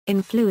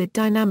In fluid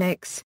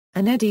dynamics,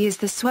 an eddy is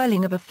the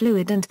swirling of a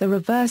fluid and the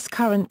reverse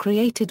current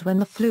created when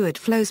the fluid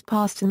flows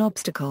past an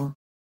obstacle.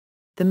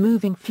 The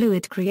moving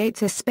fluid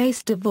creates a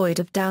space devoid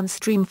of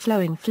downstream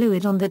flowing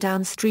fluid on the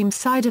downstream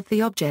side of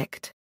the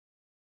object.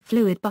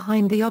 Fluid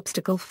behind the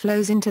obstacle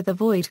flows into the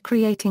void,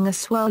 creating a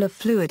swirl of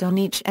fluid on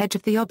each edge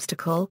of the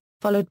obstacle,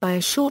 followed by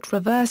a short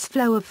reverse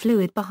flow of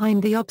fluid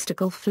behind the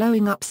obstacle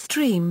flowing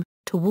upstream,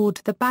 toward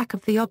the back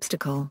of the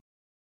obstacle.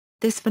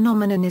 This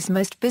phenomenon is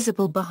most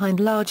visible behind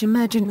large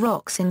emergent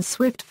rocks in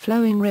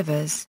swift-flowing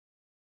rivers.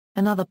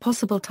 Another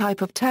possible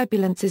type of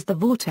turbulence is the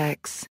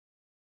vortex.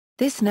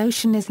 This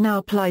notion is now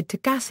applied to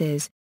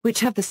gases,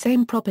 which have the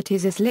same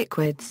properties as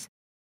liquids.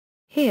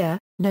 Here,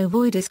 no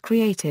void is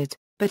created,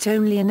 but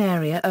only an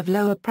area of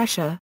lower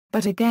pressure,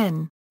 but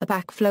again, a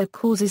backflow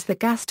causes the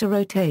gas to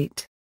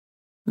rotate.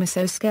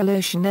 Mesoscale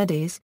ocean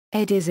eddies.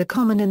 Eddies are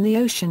common in the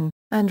ocean,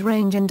 and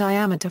range in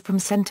diameter from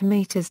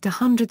centimeters to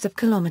hundreds of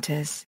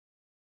kilometers.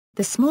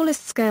 The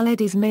smallest scale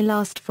eddies may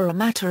last for a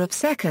matter of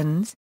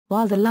seconds,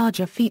 while the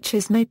larger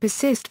features may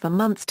persist for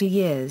months to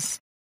years.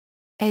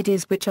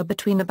 Eddies which are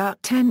between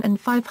about 10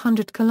 and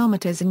 500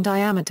 kilometers in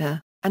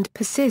diameter, and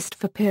persist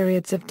for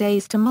periods of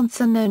days to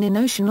months are known in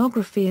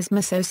oceanography as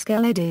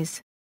mesoscale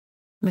eddies.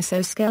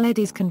 Mesoscale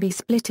eddies can be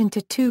split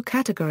into two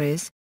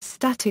categories: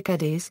 static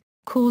eddies,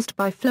 caused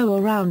by flow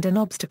around an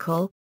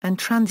obstacle, and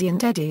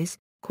transient eddies,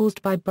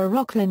 caused by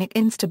baroclinic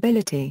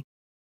instability.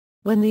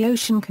 When the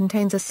ocean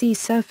contains a sea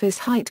surface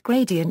height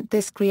gradient,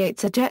 this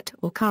creates a jet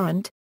or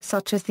current,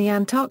 such as the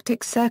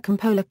Antarctic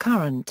circumpolar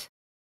current.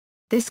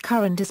 This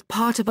current is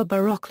part of a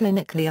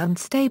baroclinically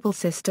unstable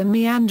system,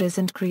 meanders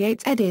and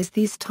creates eddies.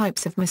 These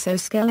types of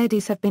mesoscale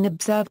eddies have been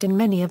observed in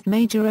many of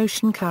major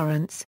ocean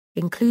currents,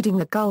 including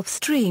the Gulf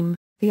Stream,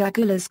 the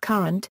Agulhas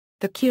Current,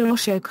 the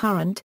Kuroshio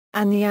Current,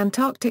 and the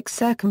Antarctic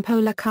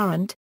circumpolar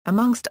current,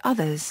 amongst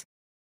others.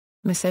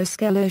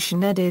 Mesoscale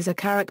ocean eddies are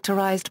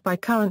characterized by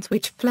currents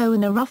which flow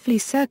in a roughly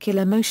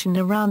circular motion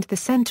around the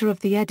center of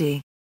the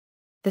eddy.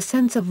 The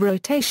sense of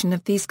rotation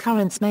of these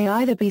currents may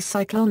either be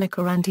cyclonic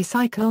or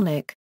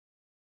anticyclonic.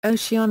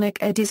 Oceanic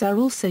eddies are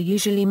also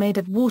usually made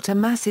of water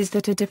masses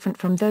that are different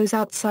from those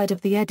outside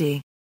of the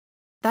eddy.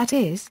 That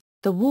is,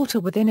 the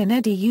water within an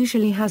eddy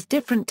usually has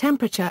different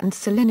temperature and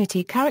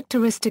salinity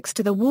characteristics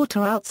to the water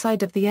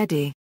outside of the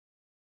eddy.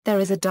 There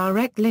is a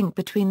direct link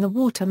between the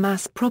water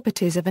mass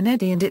properties of an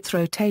eddy and its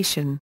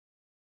rotation.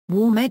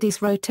 Warm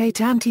eddies rotate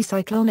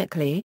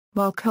anticyclonically,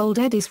 while cold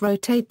eddies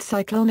rotate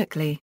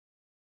cyclonically.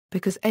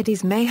 Because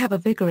eddies may have a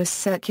vigorous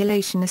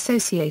circulation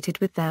associated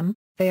with them,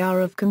 they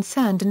are of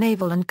concern to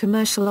naval and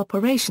commercial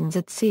operations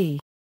at sea.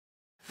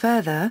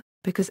 Further,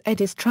 because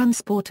eddies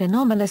transport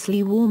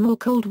anomalously warm or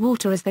cold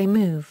water as they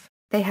move,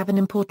 they have an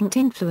important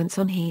influence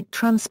on heat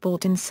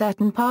transport in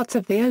certain parts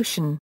of the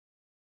ocean.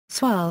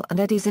 Swirl and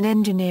eddies in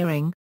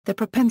engineering. The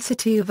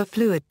propensity of a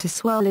fluid to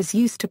swirl is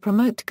used to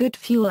promote good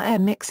fuel-air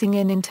mixing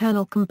in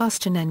internal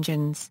combustion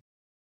engines.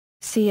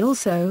 See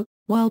also,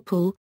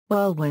 whirlpool,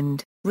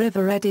 whirlwind,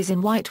 river eddies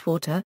in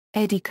whitewater,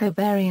 eddy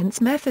covariance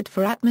method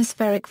for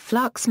atmospheric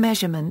flux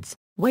measurements,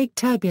 wake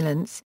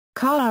turbulence,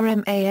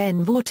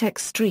 KRMAN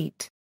vortex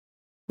street.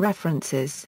 References